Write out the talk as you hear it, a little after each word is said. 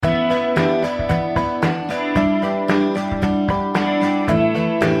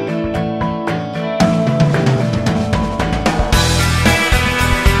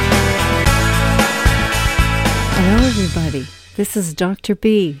This is Dr.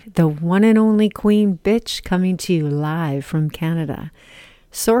 B, the one and only Queen Bitch, coming to you live from Canada.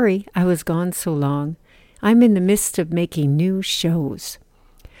 Sorry I was gone so long. I'm in the midst of making new shows.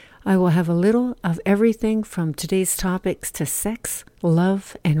 I will have a little of everything from today's topics to sex,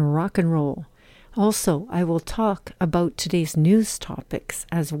 love, and rock and roll. Also, I will talk about today's news topics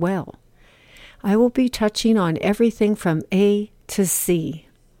as well. I will be touching on everything from A to Z.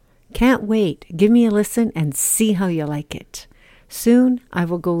 Can't wait. Give me a listen and see how you like it. Soon I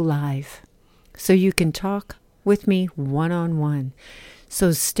will go live, so you can talk with me one-on-one.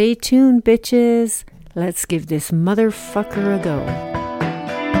 So stay tuned, bitches. Let's give this motherfucker a go.